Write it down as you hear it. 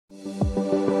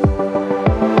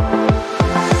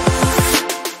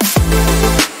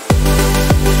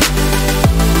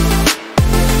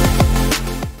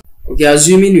Okay,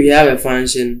 assuming we have a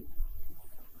function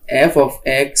f of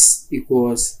x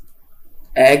equals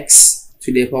x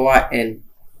to the power n,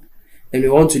 and we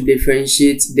want to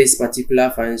differentiate this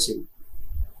particular function.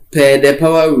 Per the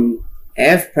power rule,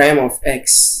 f prime of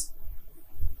x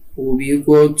will be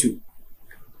equal to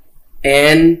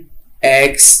n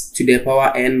x to the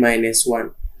power n minus 1.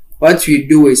 What we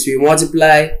do is we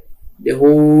multiply the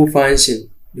whole function,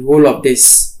 the whole of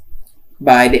this,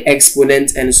 by the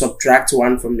exponent and subtract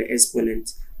 1 from the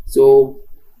exponent. So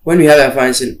when we have a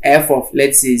function f of,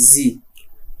 let's say, z,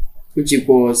 which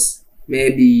equals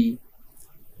maybe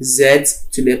z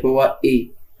to the power a,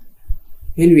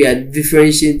 when we are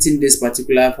differentiating this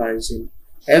particular function,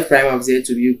 f prime of z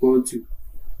to be equal to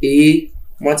a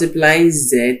multiplying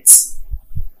z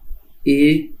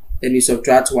a, then you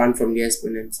subtract 1 from the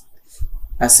exponent.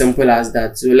 As simple as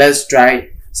that. So let's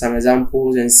try some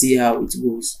examples and see how it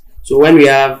goes. So when we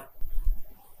have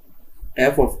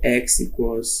f of x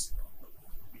equals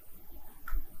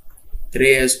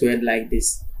 3x squared like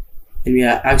this, and we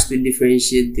are asked to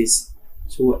differentiate this,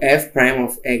 so f prime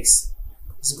of x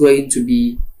is going to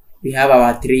be, we have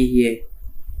our 3 here,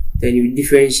 then you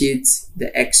differentiate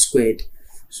the x squared.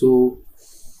 So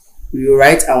we will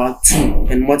write our 2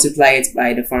 and multiply it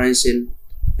by the function,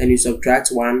 and you subtract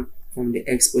 1 from the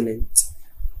exponent.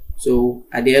 So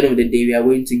at the end of the day, we are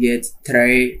going to get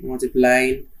 3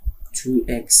 multiplying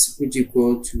 2x, which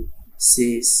equal to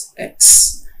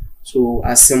 6x. So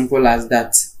as simple as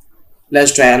that.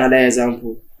 Let's try another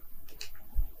example.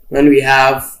 When we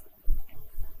have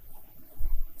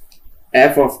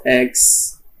f of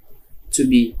x to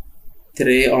be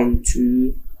 3 on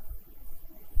 2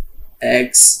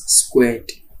 x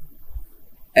squared,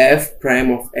 f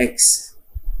prime of x,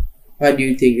 what do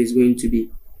you think is going to be?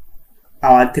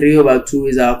 Our 3 over 2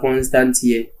 is our constant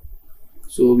here,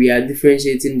 so we are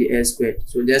differentiating the x squared.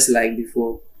 So just like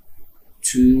before,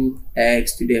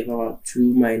 2x to the power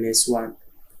 2 minus 1,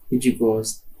 which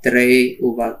equals 3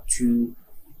 over 2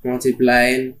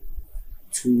 multiplying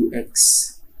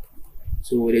 2x.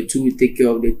 So the 2 will take care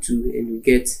of the 2, and we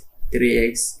get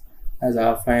 3x as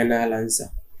our final answer.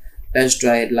 Let's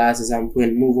try it last example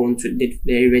and move on to the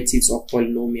derivatives of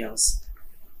polynomials.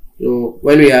 So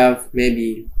when we have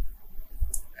maybe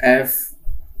f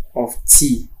of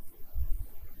t,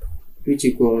 which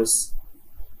equals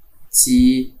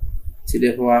t to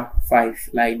the power 5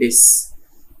 like this,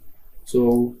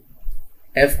 so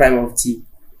f prime of t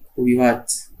will be what?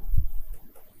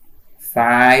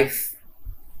 5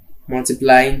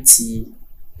 multiplying t,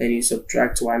 then you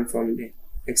subtract 1 from the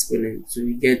exponent, so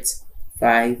you get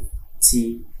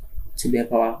 5t to the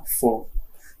power 4.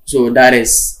 So that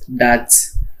is that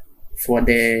for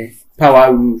the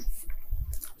power rule.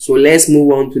 So let's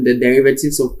move on to the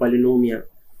derivatives of polynomial.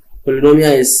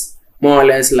 Polynomial is more or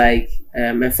less like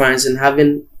a function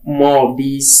having more of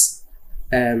these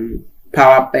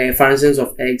functions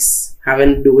of x,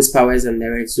 having those powers on the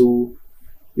right. So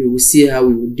we will see how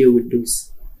we will deal with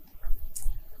those.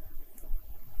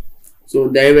 So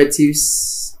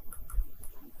derivatives.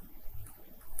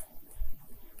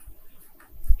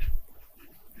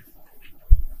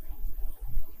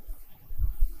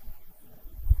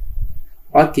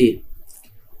 Okay,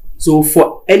 so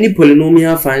for any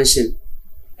polynomial function,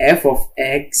 f of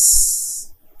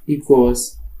x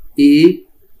equals a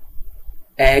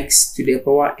x to the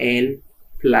power n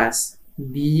plus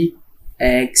b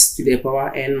x to the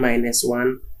power n minus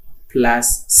 1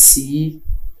 plus c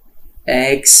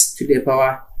x to the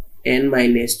power n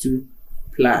minus 2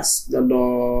 plus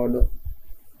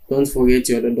don't forget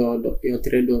your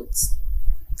 3 dots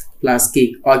plus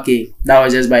k. Okay, that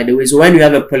was just by the way. So when you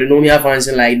have a polynomial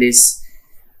function like this,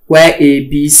 where a,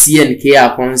 b, c, and k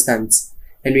are constants,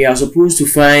 and we are supposed to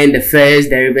find the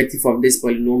first derivative of this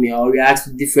polynomial, or we are asked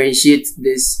to differentiate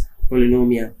this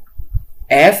polynomial,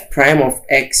 f prime of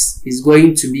x is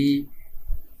going to be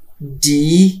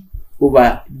d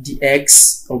over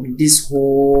dx of this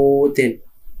whole thing.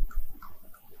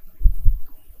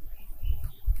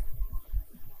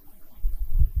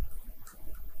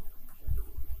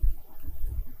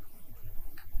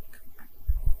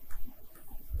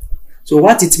 So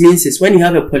what it means is when you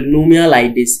have a polynomial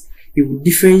like this, you will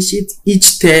differentiate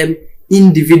each term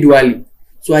individually.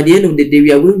 So at the end of the day,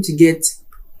 we are going to get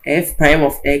f prime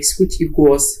of x, which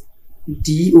equals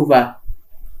d over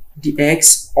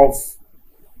dx of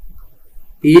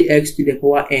ax to the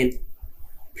power n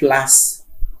plus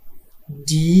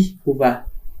d over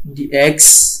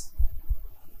dx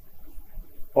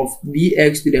of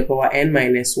bx to the power n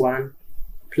minus 1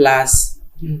 plus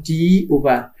d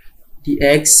over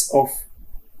dx of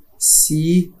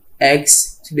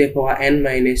cx to the power n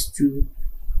minus 2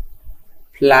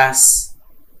 plus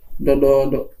dot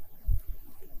dot dot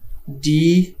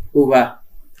d over,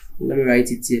 let me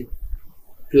write it here,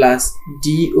 plus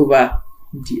d over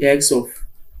dx of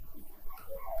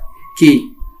k,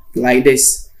 like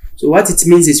this. So what it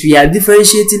means is we are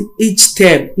differentiating each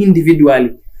term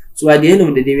individually. So at the end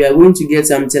of the day, we are going to get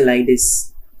something like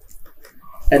this.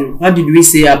 And what did we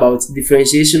say about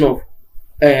differentiation of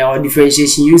or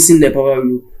differentiation using the power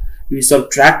rule? We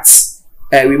subtract,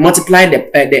 we multiply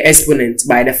the exponent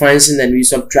by the function, and we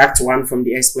subtract 1 from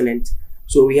the exponent.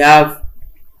 So we have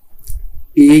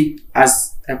a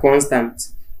as a constant.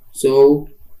 So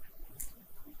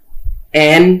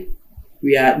n,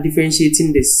 we are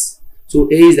differentiating this. So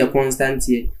a is the constant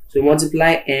here. So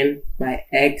multiply n by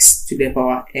x to the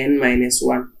power n minus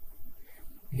 1.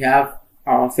 We have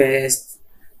our first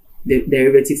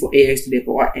derivative for ax to the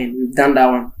power n. We've done that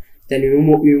one. Then we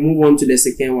move on to the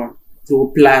second one.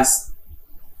 So plus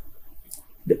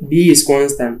b is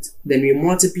constant. Then we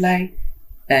multiply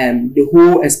the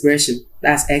whole expression,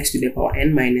 that's x to the power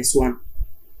n minus 1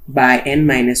 by n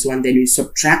minus 1. Then we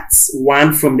subtract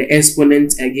 1 from the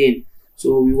exponent again.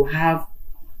 So we will have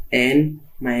n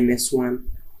minus 1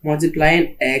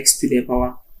 multiplying x to the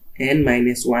power n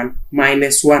minus 1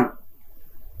 minus 1.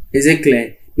 Is it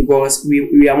clear? Because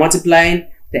we are multiplying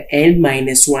the n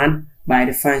minus 1 by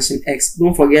the function x.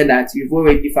 Don't forget that we've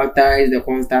already factorized the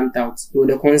constant out, so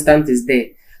the constant is there.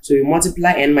 So we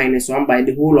multiply n minus 1 by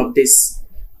the whole of this,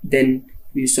 then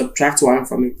we subtract 1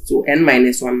 from it. So n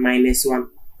minus 1 minus 1.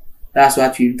 That's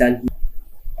what we've done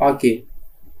here. Okay,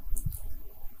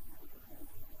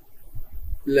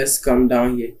 let's come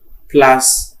down here.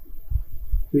 Plus,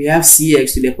 we have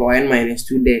cx to the power n minus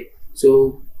 2 there.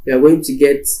 So we are going to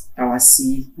get our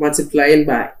c multiplying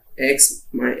by x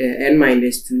n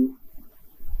minus 2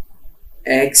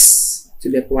 x to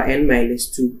the power n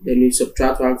minus 2. Then we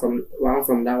subtract 1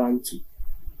 from that one too.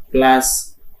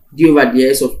 Plus d over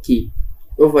dx of k.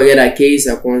 Don't forget that k is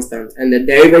a constant, and the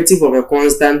derivative of a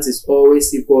constant is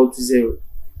always equal to 0.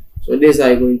 So this is how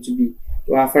it's going to be.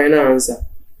 So our final answer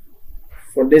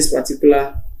for this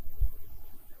particular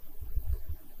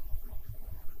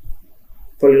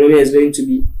polynomial is going to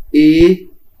be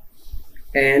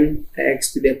a n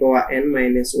x to the power n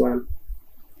minus 1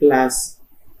 plus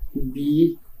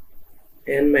b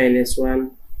n minus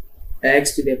 1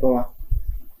 x to the power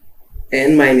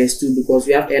n minus 2, because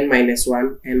we have n minus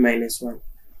 1, n minus 1.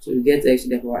 So we get x to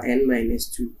the power n minus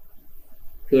 2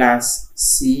 plus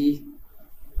c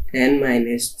n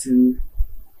minus 2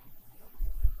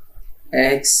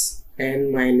 x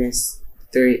n minus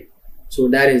 3. So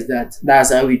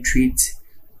that's how we treat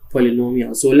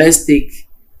polynomial. So let's take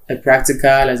a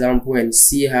practical example and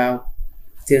see how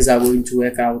things are going to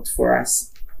work out for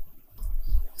us.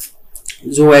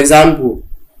 So example,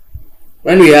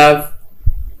 when we have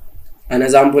an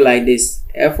example like this,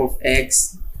 f of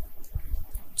x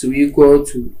to be equal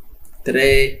to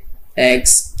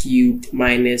 3x cubed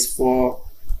minus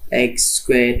 4x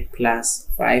squared plus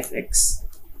 5x.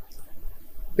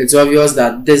 It's obvious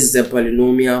that this is a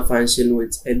polynomial function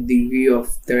with a degree of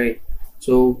 3.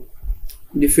 So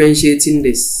differentiating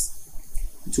this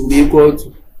to be equal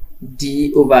to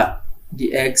d over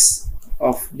dx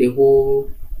of the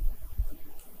whole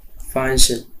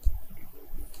function.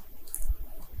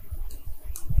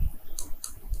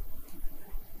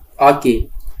 Okay,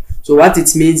 so what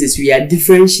it means is we are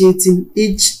differentiating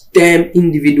each term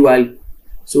individually.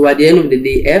 So at the end of the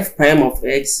day, f prime of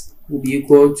x will be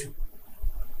equal to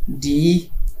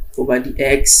d over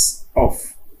dx of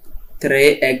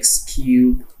 3x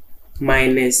cubed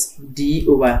minus d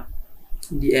over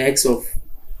dx of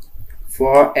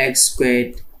 4x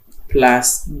squared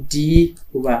plus d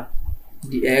over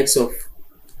dx of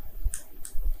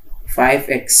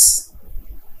 5x.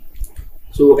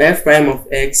 So f prime of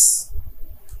x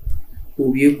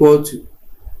will be equal to,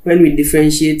 when we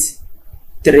differentiate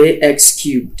 3x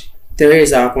cubed, 3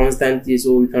 is our constant here,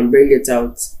 so we can bring it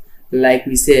out. Like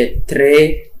we said,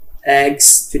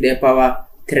 3x to the power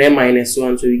 3 minus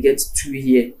 1, so we get 2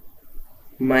 here,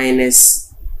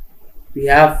 minus, we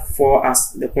have 4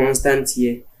 as the constant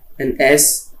here, and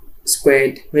s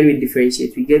squared, when we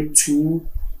differentiate, we get 2,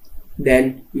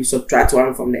 then we subtract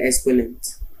 1 from the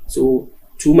exponent. So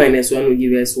 2 minus 1 will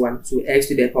give us 1, so x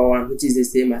to the power 1, which is the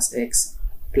same as x,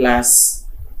 plus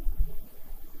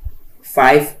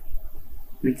 5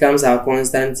 becomes our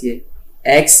constant here.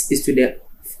 X is to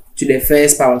the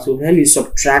first power, so when we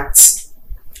subtract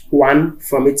 1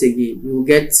 from it again, we will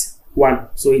get 1,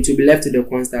 so it will be left to the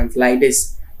constant like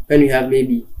this. When we have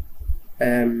maybe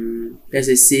there's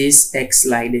a 6x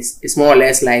like this, it's more or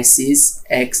less like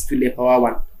 6x to the power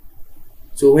 1.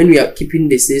 So when we are keeping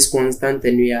the 6 constant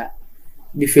and we are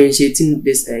differentiating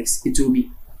this x, it will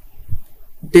be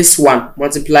this one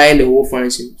multiplying the whole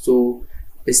function. So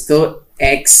it's still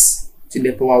x to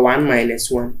the power 1 minus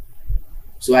 1.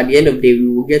 So at the end of the day, we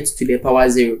will get to the power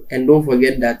 0. And don't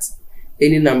forget that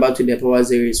any number to the power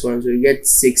 0 is 1. So you get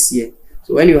 6 here.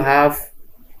 So when you have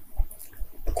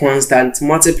a constant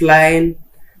multiplying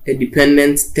a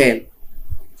dependent term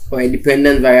or a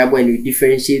dependent variable and you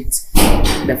differentiate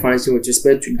the function with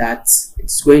respect to that,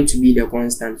 it's going to be the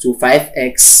constant. So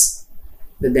 5x,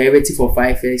 the derivative of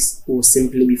 5x will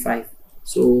simply be 5.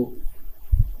 So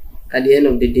at the end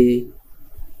of the day,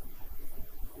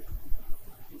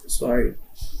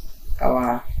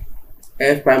 our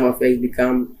f prime of x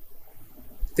become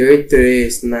 3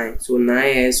 is 9. So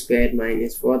 9x squared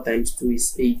minus 4 times 2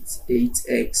 is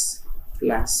 8x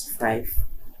plus 5.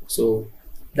 So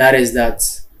that is that.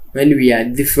 When we are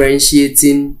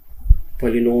differentiating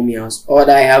polynomials, all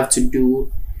that I have to do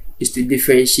is to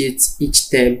differentiate each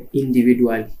term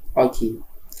individually. Okay,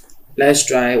 let's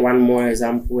try one more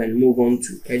example and move on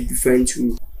to a different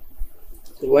rule.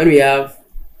 So when we have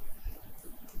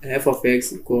f of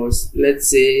x equals, let's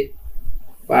say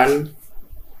 1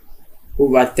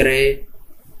 over 3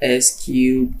 s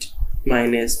cubed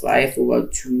minus 5 over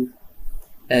 2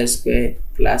 s squared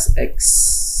plus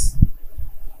x.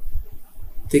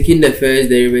 Taking the first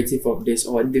derivative of this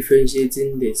or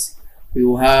differentiating this, we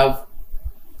will have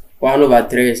 1 over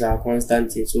 3 is our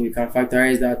constant here, so we can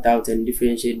factorize that out and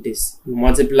differentiate this. You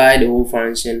multiply the whole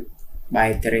function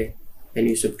by 3 and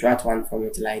you subtract 1 from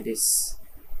it like this.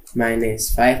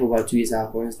 Minus 5 over 2 is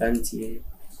our constant here,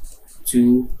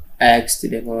 2x to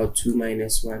the power 2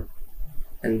 minus 1.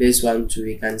 And this one too,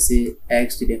 we can say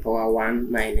x to the power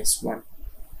 1 minus 1.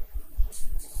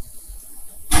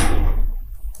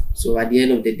 So at the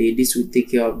end of the day, this will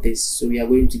take care of this. So we are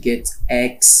going to get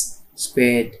x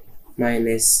squared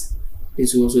minus,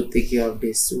 this will also take care of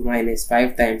this. So minus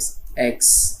 5 times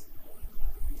x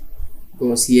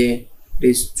goes here,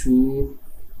 this 2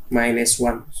 minus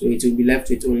 1. So it will be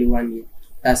left with only 1 here.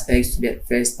 That's x to the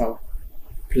first power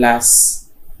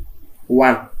plus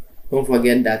 1. Don't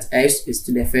forget that x is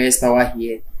to the first power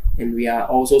here, and we are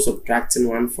also subtracting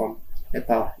 1 from the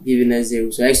power, giving us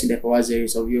 0. So x to the power 0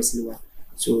 is obviously 1.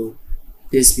 So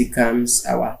this becomes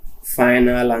our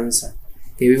final answer.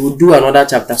 Okay, we will do another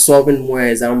chapter solving more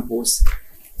examples,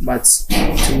 but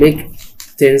to make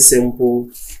things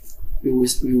simple, we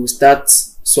will start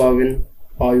solving,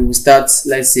 or we will start,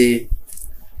 let's say,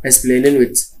 explaining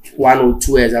with 1 or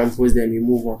 2 examples, then we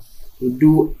move on. We'll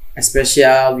do a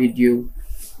special video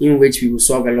in which we will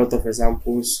solve a lot of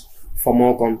examples for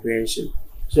more comprehension.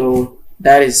 So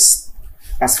that is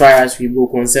as far as we go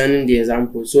concerning the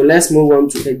example. So let's move on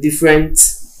to a different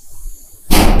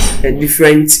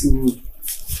rule.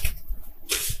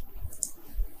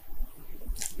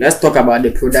 Let's talk about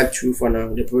the product rule for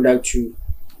now. The product rule.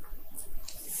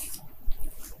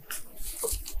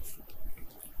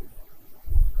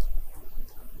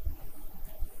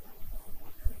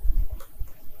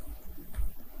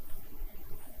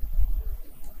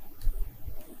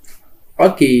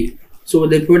 Okay, so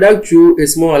the product rule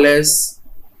is more or less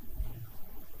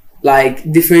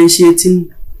like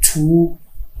differentiating two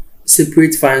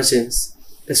separate functions.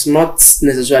 It's not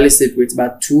necessarily separate,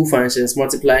 but two functions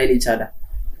multiplying each other.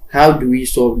 How do we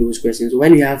solve those questions?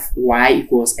 When you have y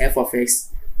equals f of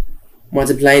x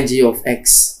multiplying g of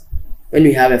x, when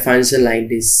we have a function like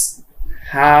this,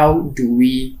 how do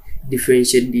we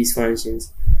differentiate these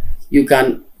functions? You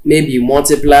can maybe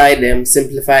multiply them,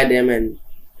 simplify them,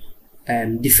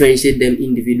 and differentiate them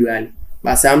individually,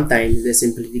 but sometimes the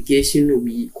simplification will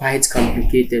be quite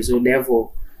complicated, so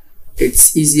therefore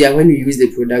it's easier when we use the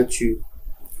product rule.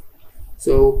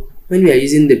 So when we are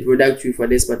using the product rule for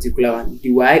this particular one, dy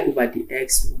over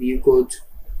dx will be equal to,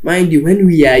 mind you, when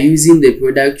we are using the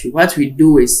product rule, what we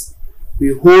do is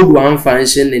we hold one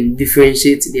function and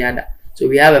differentiate the other. So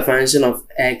we have a function of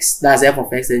x, that's f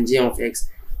of x and g of x.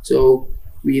 So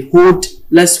we hold,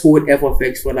 let's hold f of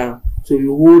x for now. So we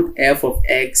hold f of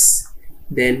x,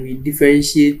 then we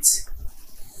differentiate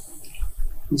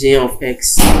g of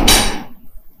x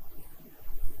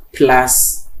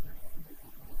plus,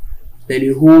 then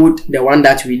we hold the one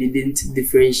that we didn't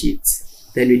differentiate,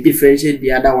 then we differentiate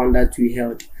the other one that we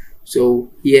held. So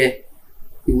here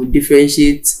we will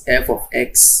differentiate f of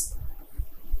x,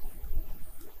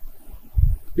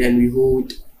 then we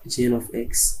hold g of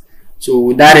x.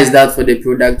 So that is that for the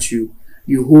product rule.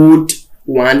 You hold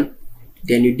one,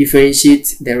 then you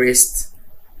differentiate the rest,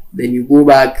 then you go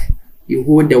back, you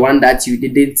hold the one that you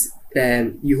didn't,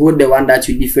 you hold the one that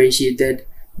you differentiated,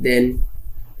 then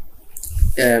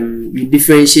you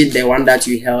differentiate the one that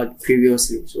you held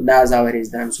previously. So that's how it is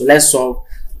done. So let's solve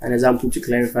an example to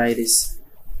clarify this.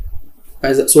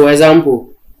 So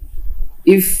example,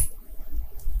 if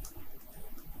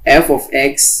f of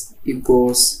x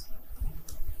equals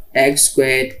x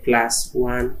squared plus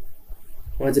 1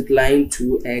 multiplying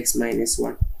 2x minus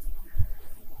 1.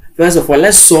 First of all,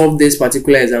 let's solve this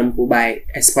particular example by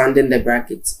expanding the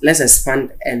bracket. Let's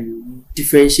expand and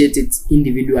differentiate it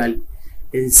individually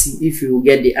and see if you will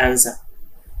get the answer.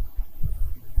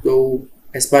 So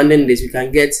expanding this, we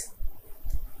can get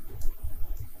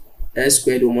x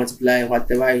squared will multiply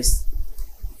whatever is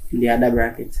in the other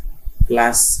bracket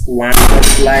plus 1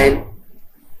 multiplying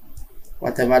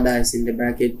whatever that is in the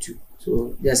bracket 2.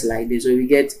 So just like this. So we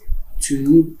get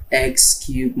 2x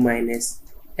cubed minus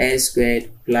x squared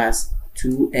plus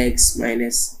 2x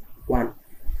minus 1.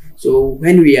 So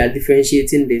when we are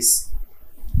differentiating this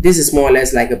is more or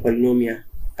less like a polynomial,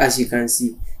 as you can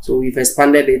see. So we've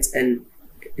expanded it and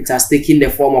it has taken the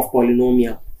form of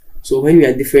polynomial. So when we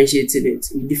are differentiating it,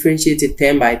 we differentiate it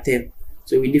term by term.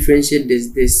 So we differentiate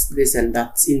this and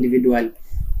that individually.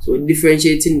 So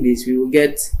differentiating this, we will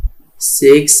get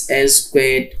 6x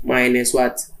squared minus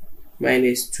what?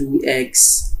 Minus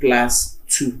 2x plus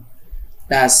 2.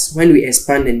 That's when we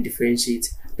expand and differentiate.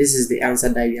 This is the answer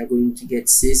that we are going to get,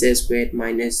 6x squared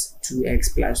minus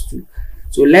 2x plus 2.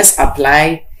 So let's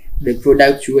apply the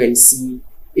product rule and see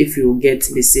if you get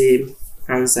the same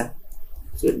answer.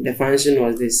 So the function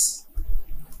was this.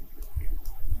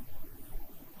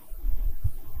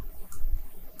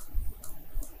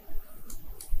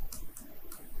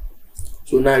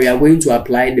 So now we are going to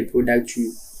apply the product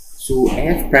rule. So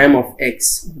f prime of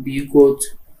x will be equal to,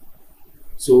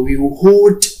 so we will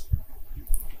hold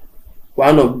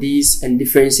one of these and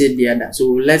differentiate the other. So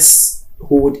let's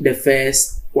hold the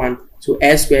first one. So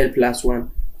x squared plus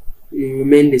 1 will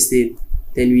remain the same.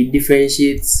 Then we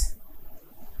differentiate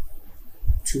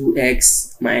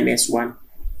 2x minus 1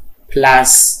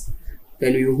 plus,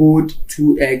 then we hold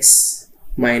 2x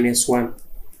minus 1.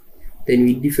 Then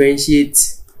we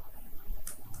differentiate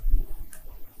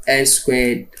x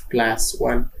squared plus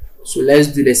 1. So let's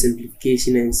do the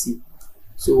simplification and see.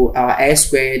 So our x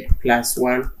squared plus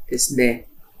 1 is there,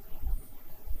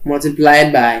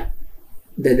 multiplied by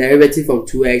the derivative of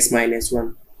 2x minus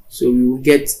 1. So we will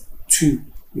get 2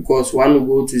 because 1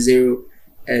 will go to 0.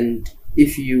 And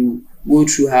if you go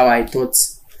through how I taught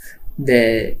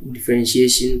the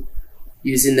differentiation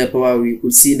using the power, we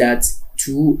could see that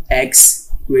 2x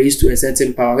raised to a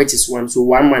certain power, which is 1. So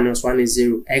 1 minus 1 is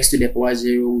 0. X to the power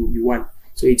 0 will be 1.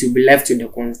 So it will be left with the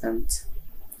constant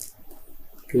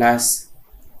plus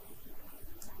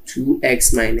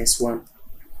 2x minus 1.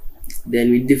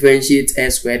 Then we differentiate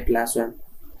x squared plus 1.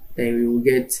 Then we will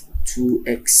get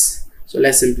 2x. So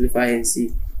let's simplify and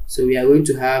see. So we are going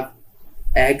to have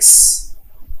x.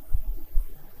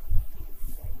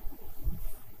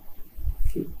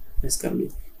 Okay, let's come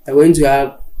in. We are going to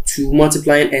have 2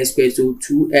 multiplying x squared, so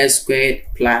 2x squared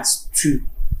plus 2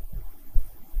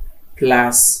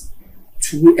 plus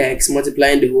 2x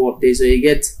multiplying the whole of this. So you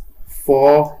get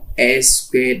 4x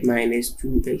squared minus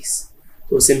 2x.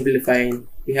 So simplifying,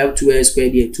 we have 2x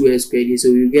squared here, 2x squared here. So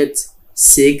you get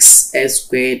 6x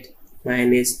squared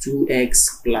minus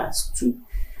 2x plus 2,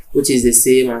 which is the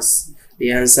same as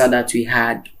the answer that we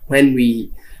had when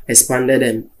we expanded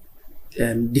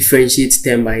and differentiate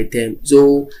term by term.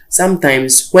 So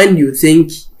sometimes when you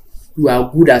think you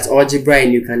are good at algebra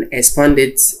and you can expand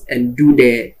it and do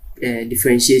the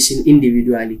differentiation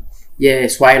individually,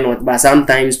 yes, why not? But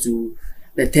sometimes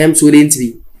the terms wouldn't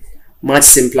be much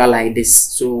simpler like this,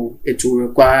 so it will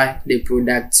require the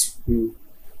product rule.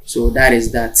 So that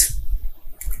is that.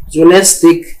 So let's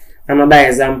take another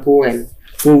example and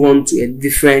move on to a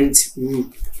different rule.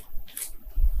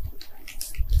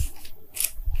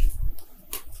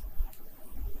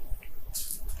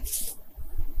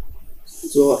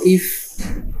 So if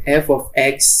f of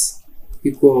x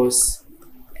equals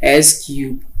x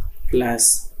cubed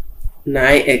plus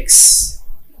 9x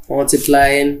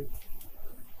multiplying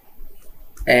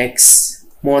x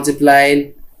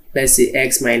multiplying, let's say,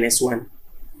 x minus 1.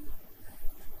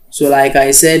 So like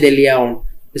I said earlier on,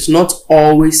 it's not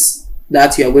always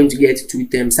that you are going to get 2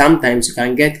 terms. Sometimes you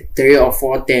can get 3 or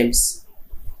 4 terms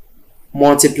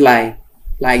multiply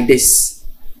like this.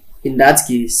 In that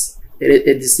case,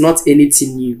 it is not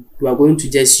anything new. You are going to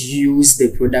just use the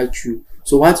product rule.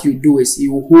 So what you do is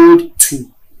you hold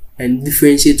 2 and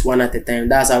differentiate 1 at a time.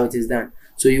 That's how it is done.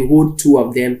 So you hold 2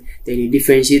 of them, then you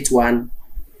differentiate 1.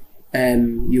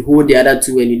 You hold the other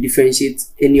 2 and you differentiate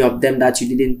any of them that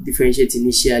you didn't differentiate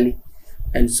initially,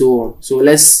 and so on. So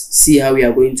let's see how we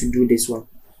are going to do this one.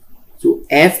 So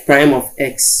f prime of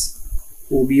x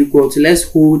will be equal to,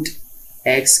 let's hold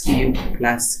x cubed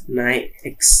plus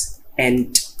 9x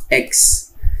and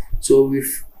x. So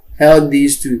we've held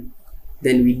these two,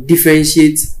 then we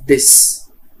differentiate this.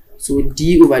 So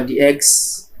d over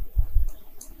dx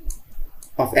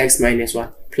of x minus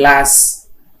 1 plus,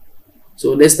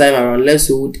 so this time around let's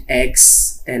hold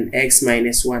x and x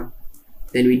minus 1,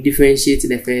 then we differentiate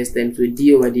the first term, so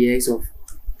d over dx of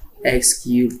x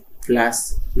cubed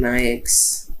plus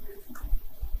 9x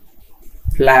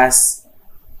plus,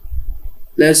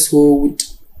 let's hold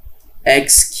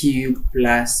x cubed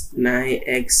plus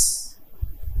 9x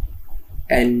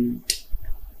and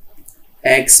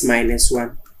x minus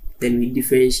 1, then we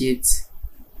differentiate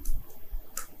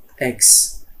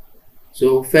x.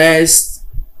 So first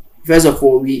of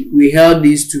all we held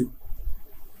these two,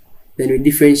 then we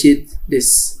differentiate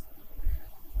this.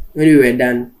 When we were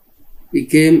done, we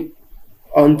came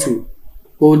on to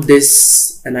hold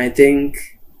this, and I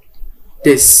think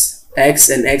this x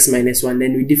and x minus 1,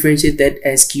 then we differentiated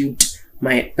x cubed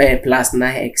plus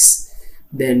 9x,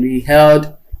 then we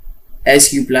held x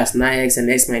cubed plus 9x and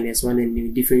x minus 1, and we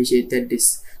differentiated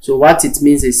this. So what it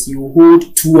means is you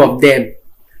hold two of them,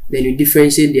 then you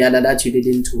differentiate the other that you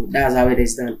didn't hold. That's how it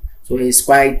is done. So it's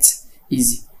quite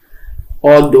easy,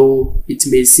 although it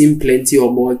may seem plenty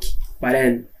or bulky, but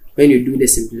then when you do the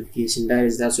simplification, that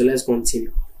is that. So let's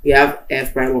continue. We have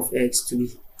f prime of x to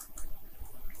be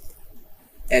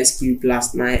x cubed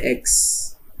plus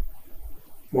 9x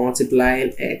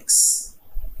multiplying x.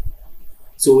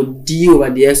 So d over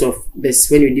dx of this,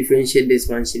 when we differentiate this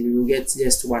function, we will get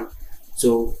just 1.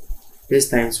 So this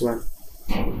times 1.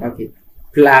 Okay.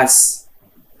 Plus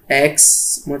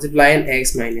x multiplying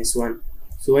x minus 1.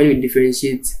 So when we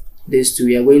differentiate these two,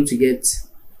 we are going to get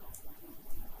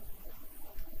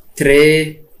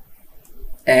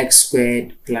 3x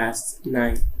squared plus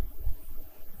 9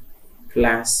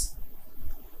 plus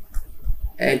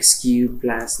x cubed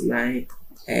plus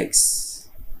 9x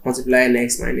multiplying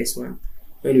x minus 1.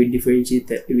 When we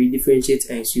differentiate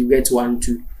x, you get 1,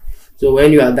 2. So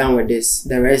when you are done with this,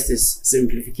 the rest is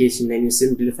simplification. Then you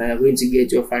simplify, you're going to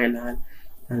get your final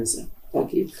answer.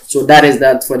 Okay, so that is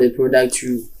that for the product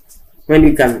rule. When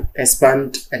you can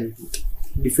expand and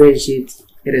differentiate,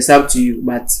 it is up to you.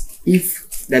 But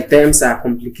if the terms are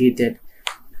complicated,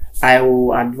 I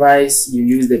will advise you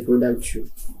use the product rule.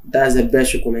 That's the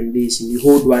best recommendation. You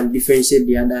hold one, differentiate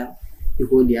the other. You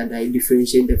hold the other, you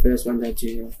differentiate the first one that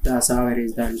you have. That's how it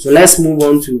is done. So let's move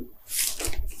on to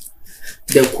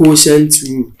the quotient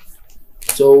rule.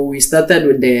 So we started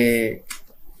with the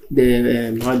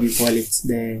how do you call it,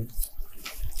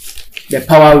 the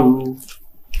power rule.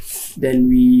 Then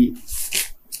we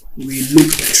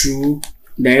looked through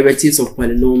derivatives of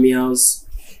polynomials.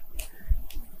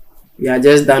 We are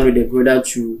just done with the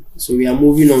product rule, so we are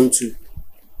moving on to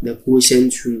the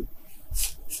quotient rule.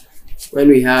 When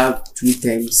we have two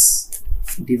terms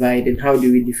divided, how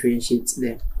do we differentiate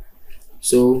them?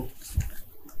 So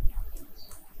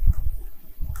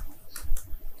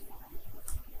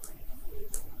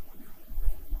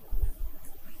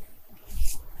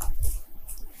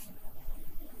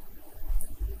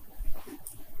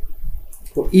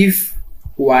if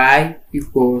y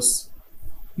equals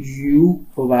u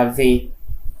over v,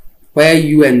 where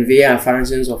u and v are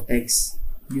functions of x,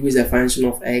 u is a function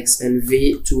of x and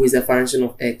v2 is a function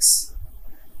of x.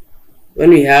 When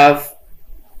we have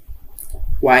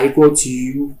y equal to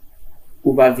u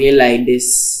over v like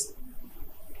this,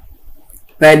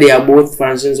 where they are both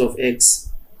functions of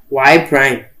x, y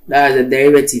prime, that is the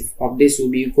derivative of this, will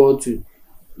be equal to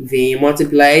v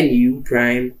multiplying u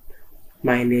prime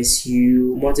minus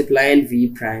u multiplying v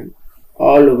prime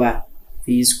all over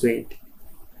v squared.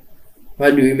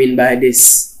 What do we mean by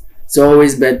this? It's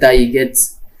always better you get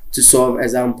to solve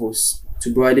examples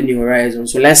to broaden your horizon.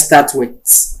 So let's start with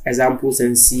examples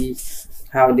and see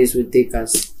how this will take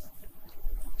us.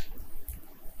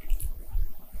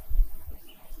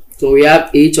 So we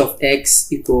have h of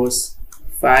x equals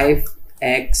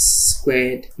 5x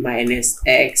squared minus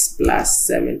x plus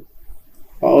 7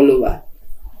 all over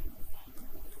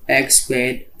x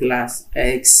squared plus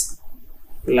x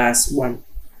plus 1.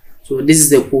 So this is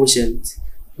the quotient,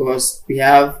 because we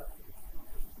have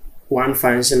one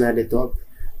function at the top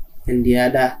and the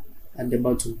other at the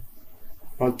bottom.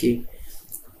 Okay,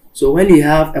 so when you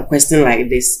have a question like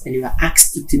this and you are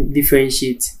asked to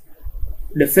differentiate,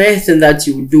 the first thing that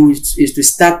you do is to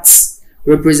start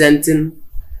representing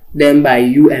them by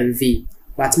u and v.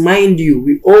 But mind you,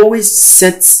 we always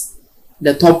set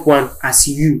the top one as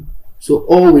u. So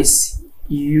always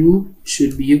u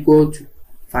should be equal to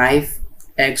 5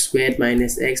 x squared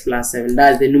minus x plus 7.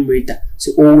 That's the numerator.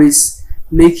 So always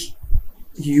make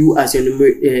u as your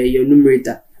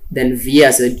numerator, then v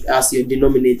as your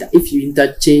denominator. If you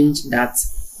interchange that,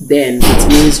 then it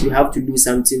means you have to do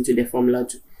something to the formula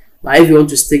too. But if you want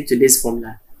to stick to this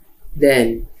formula,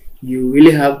 then you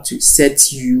really have to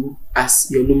set u as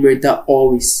your numerator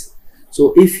always.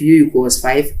 So if u equals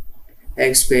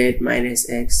 5x squared minus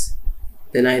x,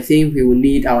 then I think we will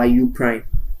need our u prime.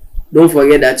 Don't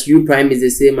forget that u prime is the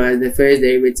same as the first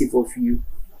derivative of u.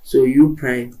 So u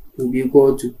prime will be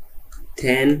equal to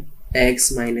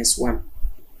 10x minus 1.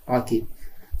 Okay,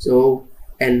 so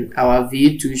and our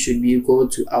v2 should be equal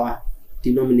to our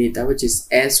denominator, which is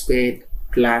s squared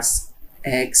plus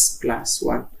x plus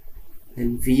 1,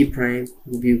 and v prime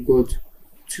will be equal to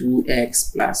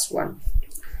 2x plus 1.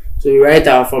 So we write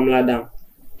our formula down.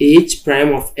 H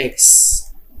prime of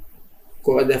x,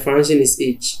 because the function is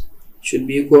h, should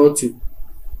be equal to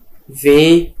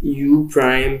v u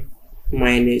prime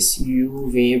minus u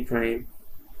v prime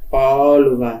all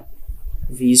over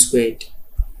v squared.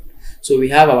 So we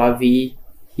have our v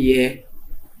here,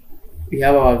 we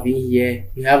have our v here,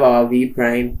 we have our v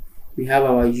prime, we have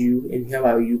our u, and we have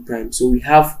our u prime. So we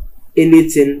have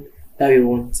anything that we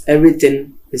want.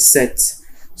 Everything is set.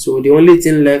 So the only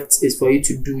thing left is for you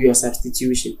to do your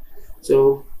substitution.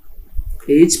 So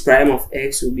h prime of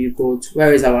x will be equal to,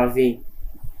 where is our v?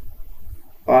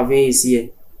 Our v is here.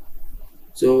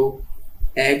 So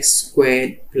x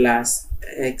squared plus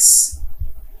x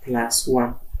plus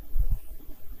 1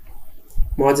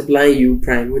 multiplying u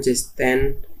prime, which is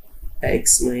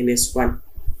 10x minus 1,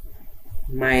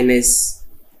 minus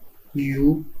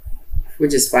u,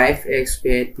 which is 5x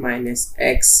squared minus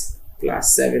x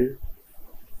plus 7,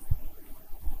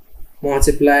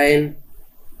 multiplying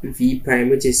v prime,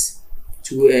 which is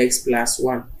 2x plus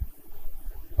 1,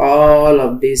 all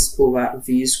of this over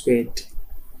v squared,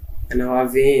 and our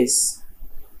v is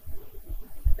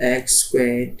x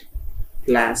squared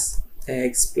plus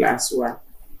x plus 1,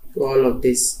 all of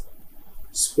this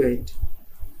squared.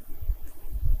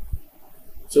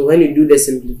 So when you do the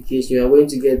simplification, you are going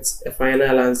to get a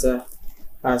final answer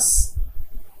as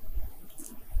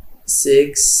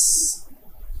 6x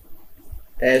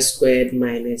squared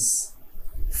minus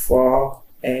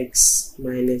 4x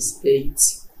minus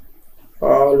 8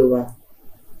 all over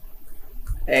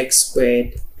x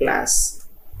squared plus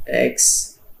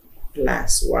x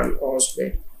plus 1 all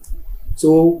squared.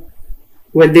 So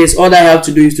with this, all I have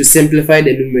to do is to simplify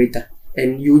the numerator,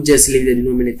 and you just leave the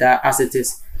denominator as it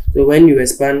is. So when you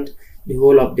expand the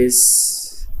whole of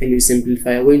this and you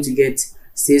simplify, you're going to get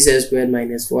 6x squared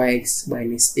minus 4x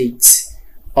minus 8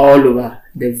 all over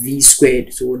the v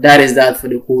squared. So that is that for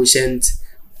the quotient,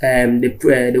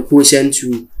 the quotient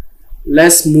rule.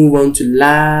 Let's move on to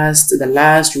the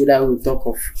last rule that we'll talk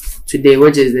of today,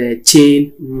 which is the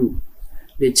chain rule.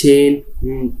 The chain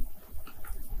rule.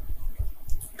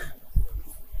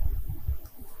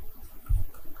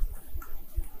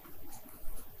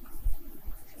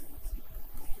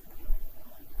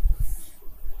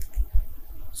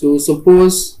 So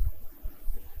suppose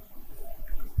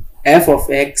f of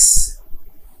x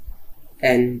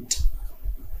and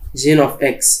g of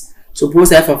x.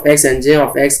 Suppose f of x and g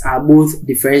of x are both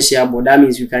differentiable. That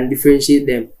means you can differentiate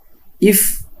them.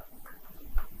 If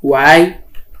y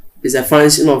is a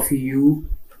function of u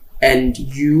and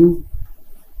u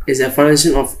is a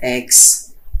function of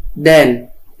x,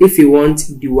 then if you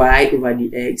want dy over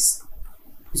dx,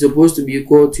 it's supposed to be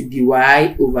equal to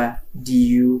dy over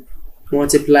du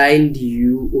multiplying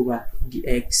du over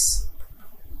dx.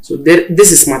 So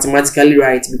this is mathematically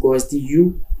right, because the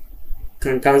u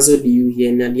can cancel the u here,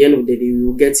 and at the end of the day we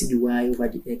will get dy over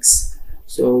dx.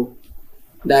 So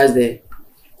that's the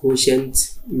quotient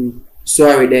rule.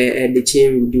 Sorry, the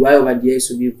chain rule. Dy over dx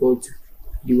will be equal to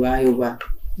dy over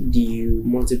du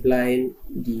multiplying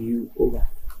du over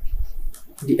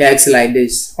dx, like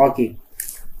this. Okay,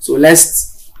 so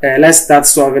let's start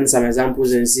solving some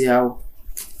examples and see how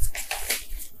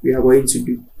we are going to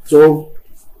do. So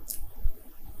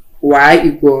y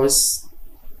equals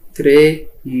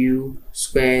 3u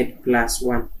squared plus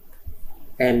 1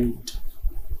 and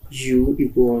u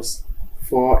equals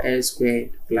 4s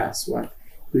squared plus 1.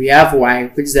 We have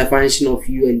y, which is a function of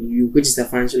u, and u, which is a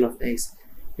function of x,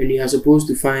 and we are supposed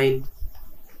to find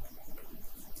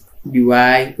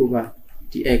dy over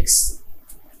dx.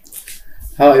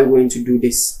 How are you going to do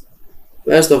this?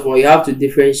 First of all, you have to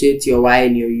differentiate your y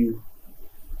and your u.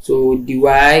 So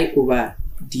dy over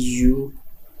du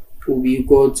will be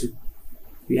equal to,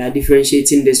 we are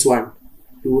differentiating this one,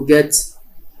 we will get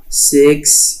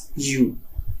 6u,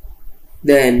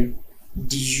 then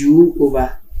du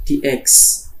over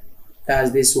dx,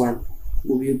 that's this one,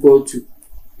 will be equal to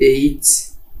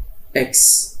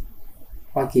 8x.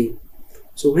 Okay,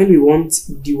 so when we want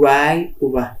dy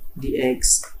over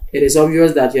dx, it is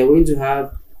obvious that you are going to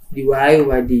have dy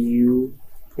over du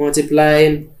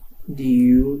multiplying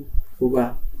du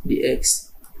over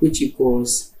dx, which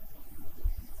equals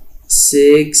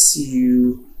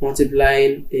 6u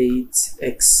multiplying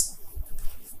 8x.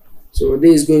 So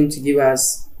this is going to give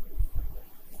us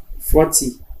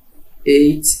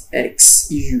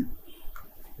 48xu,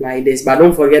 like this. But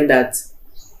don't forget that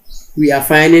we are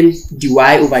finding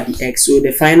dy over dx, so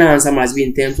the final answer must be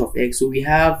in terms of x. So we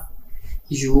have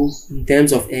u in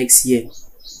terms of x here.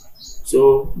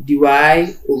 So dy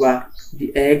over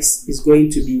dx is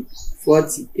going to be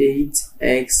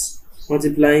 48x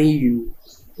multiplying u,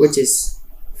 which is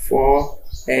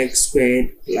 4x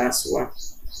squared plus 1.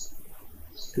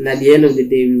 And at the end of the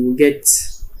day, we will get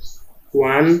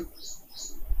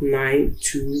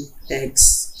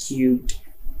 192x cubed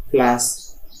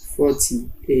plus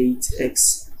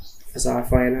 48x as our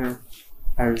final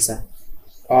answer.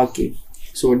 Okay,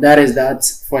 so that is that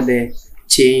for the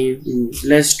chain rule.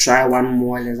 Let's try one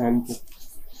more example.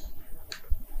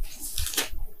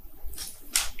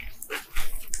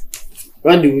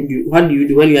 What do you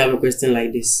do when you have a question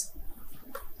like this?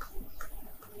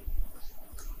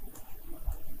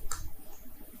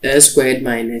 S squared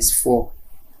minus 4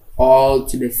 all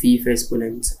to the 5th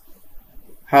exponent.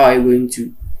 How are you going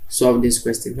to solve this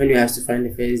question when you have to find the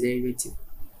first derivative?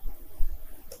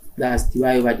 That's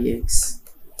dy over dx.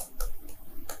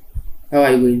 How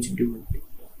are you going to do it?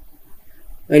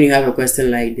 When you have a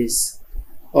question like this,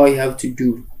 all you have to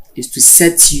do is to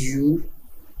set u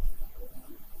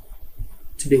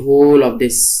to the whole of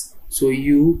this. So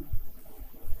you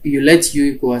let u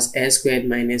equals s squared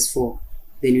minus 4,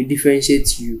 then you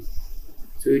differentiate u.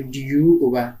 So du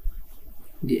over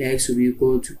dx will be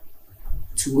equal to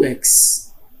 2x.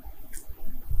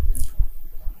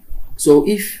 So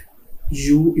if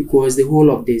u equals the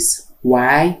whole of this,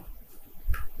 y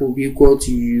will be equal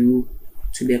to u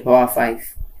to the power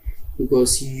 5,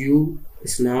 because u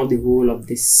is now the whole of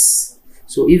this.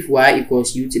 So if y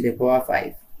equals u to the power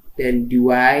 5, then dy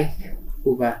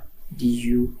over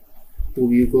du will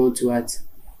be equal to what?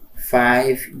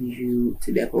 5u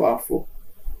to the power 4.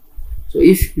 So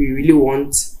if we really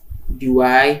want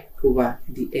dy over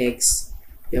dx,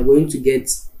 we are going to get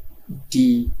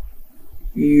du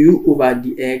over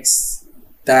dx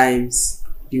times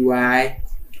dy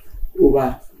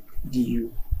over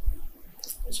du.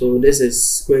 So this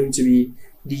is going to be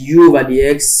du over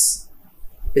dx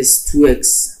is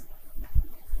 2x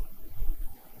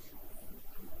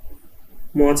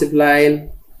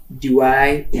multiplying dy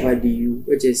over du,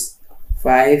 which is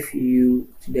 5u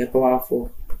to the power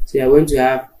 4. So you are going to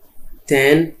have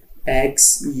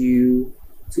 10xu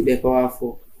to the power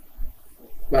 4.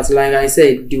 But like I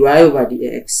said, dy over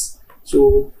dx,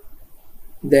 so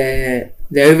the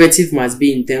derivative must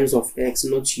be in terms of x,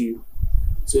 not u.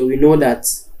 So we know that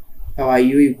our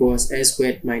u equals s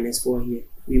squared minus 4 here.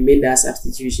 We made that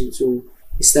substitution, so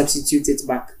we substitute it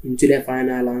back into the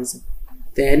final answer.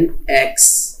 Then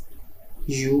x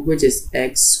u, which is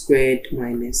x squared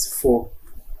minus 4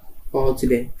 all to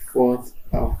the 4th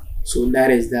power. So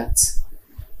that is that.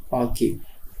 Okay,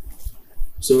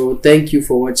 so thank you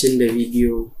for watching the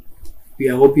video. We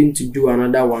are hoping to do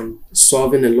another one,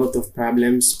 solving a lot of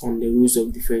problems on the rules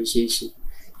of differentiation.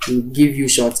 It will give you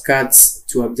shortcuts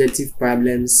to objective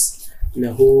problems and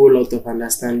a whole lot of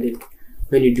understanding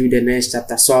when you do the next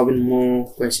chapter, solving more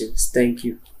questions. Thank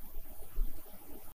you.